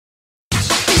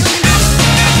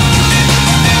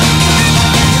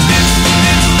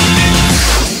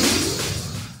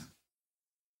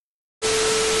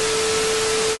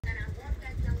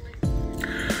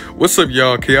What's up,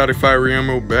 y'all? Chaotic Fiery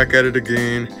Ammo back at it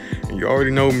again. And you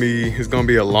already know me. It's gonna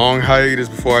be a long hiatus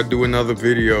before I do another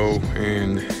video.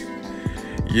 And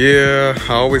yeah,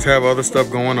 I always have other stuff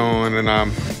going on, and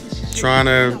I'm trying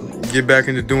to get back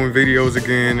into doing videos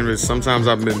again. And sometimes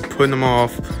I've been putting them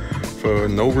off for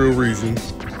no real reason,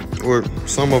 or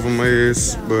some of them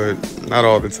is, but not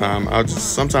all the time.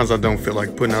 Sometimes I don't feel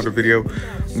like putting out a video,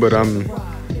 but I'm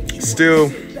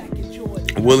still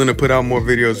willing to put out more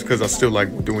videos because I still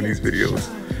like doing these videos.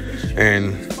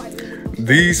 And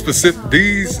these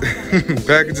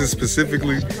packages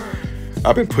specifically,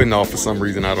 I've been putting off for some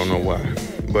reason. I don't know why,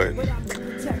 but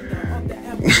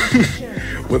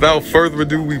without further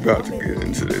ado, we about to get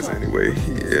into this anyway.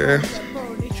 Yeah.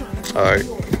 All right,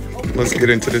 let's get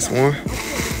into this one.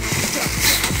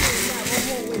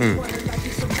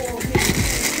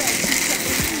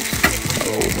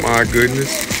 Oh my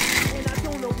goodness.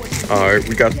 All right,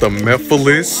 we got the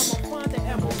Mephiles. All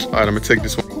right, I'm gonna take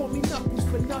this one.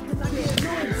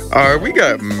 All right, we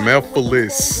got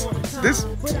Mephiles.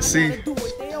 See,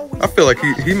 I feel like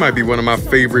he might be one of my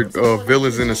favorite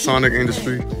villains in the Sonic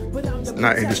industry.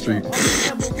 Not industry.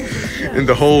 In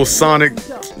the whole Sonic,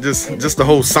 just the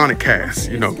whole Sonic cast.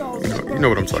 You know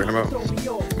what I'm talking about.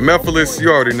 Mephiles, you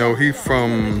already know, he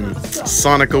from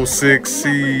Sonic 06.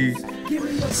 He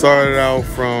started out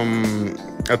from,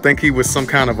 I think he was some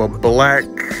kind of a black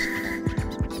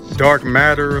dark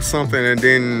matter or something, and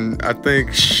then I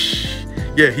think,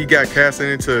 yeah, he got casted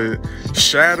into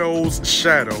Shadow's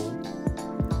Shadow,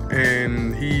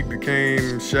 and he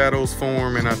became Shadow's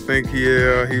form, and I think,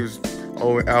 yeah, he was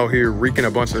out here wreaking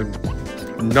a bunch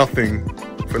of nothing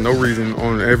for no reason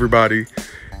on everybody.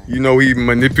 You know, he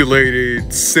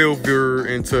manipulated Silver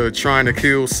into trying to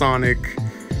kill Sonic,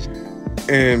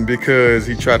 and because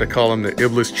he tried to call him the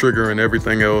Iblis Trigger and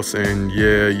everything else, and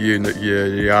yeah,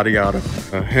 yada yada.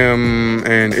 Him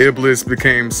and Iblis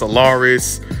became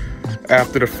Solaris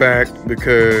after the fact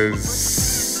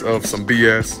because of some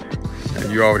BS,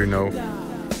 and you already know.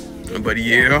 But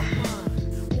yeah,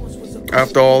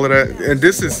 after all of that, and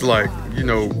this is like, you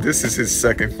know, this is his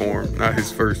second form, not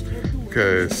his first,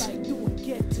 because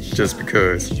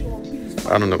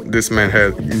I don't know, this man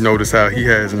has, you notice how he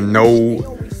has no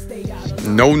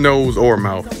nose or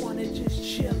mouth.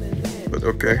 But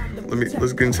okay,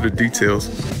 let's get into the details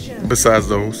besides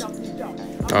those. All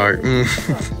right,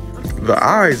 the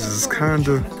eyes is kind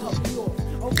of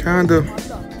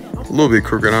a little bit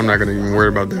crooked. I'm not gonna even worry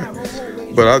about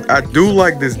that, but I do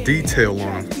like this detail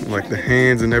on him, like the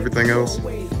hands and everything else,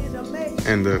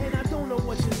 and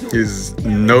his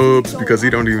nubs, because he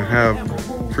don't even have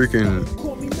freaking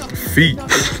feet.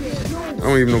 I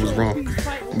don't even know what's wrong,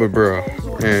 but bro,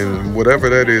 and whatever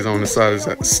that is on the side, is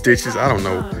that stitches? I don't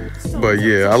know, but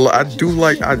yeah, I do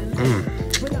like.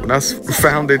 When I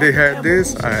found that they had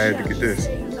this, I had to get this.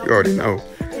 You already know.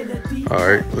 All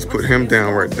right, let's put him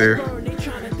down right there.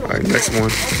 All right, next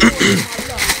one.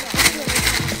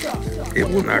 It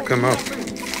will not come out.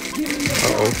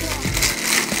 Uh-oh.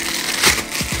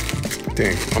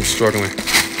 Dang, I'm struggling.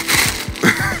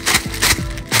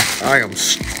 I am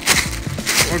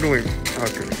struggling.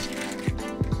 Okay.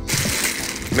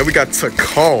 Now we got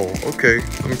Tikal. Okay,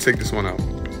 let me take this one out.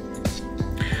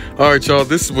 All right, y'all.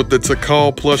 This is what the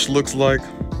Tikal plush looks like.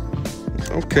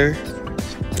 Okay.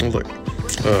 Oh, look,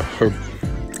 her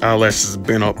eyelashes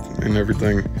bent up and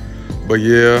everything. But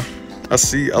yeah, I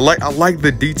see. I like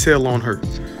the detail on her.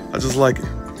 I just like it.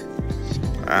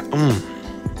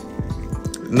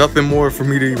 Nothing more for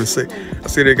me to even say. I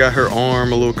see they got her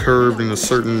arm a little curved in a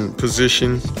certain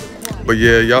position. But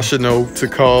yeah, y'all should know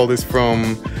Tikal is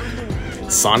from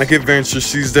Sonic Adventure.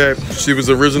 She was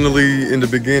originally, in the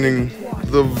beginning,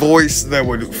 the voice that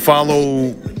would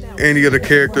follow any of the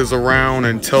characters around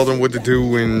and tell them what to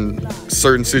do in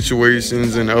certain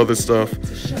situations and other stuff.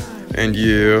 And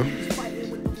yeah,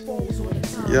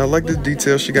 I like the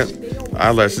detail. She got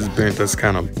eyelashes bent. That's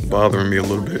kind of bothering me a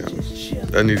little bit.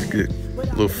 I need to get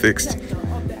a little fixed.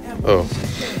 Oh,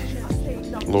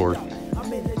 Lord,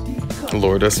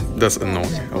 that's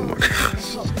annoying. Oh my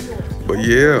gosh. But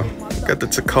yeah, got the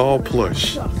Tikal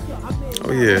plush.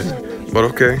 Oh yeah, but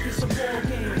okay,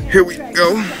 here we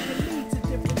go.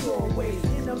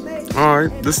 All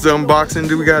right, this is the unboxing.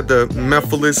 We got the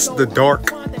Mephiles, the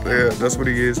dark. Yeah, that's what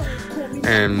he is.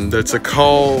 And the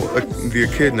Tikal, the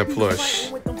Echidna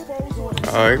plush.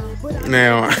 All right,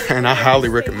 now, and I highly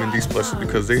recommend these plushes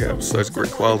because they have such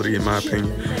great quality, in my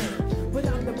opinion.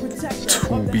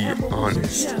 To be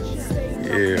honest,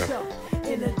 yeah.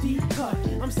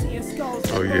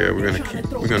 Oh yeah, we're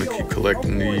gonna keep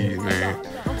collecting these, man.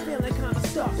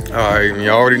 All right,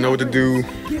 y'all already know what to do.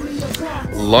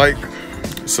 Like,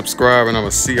 subscribe, and I'm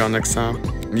gonna see y'all next time.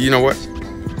 You know what?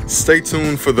 Stay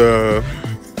tuned for the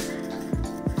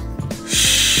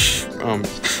I'm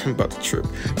about to trip.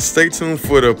 Stay tuned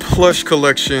for the plush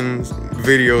collections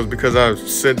videos, because I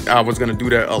said I was gonna do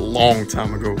that a long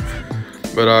time ago.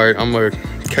 But all right, I'm gonna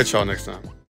catch y'all next time.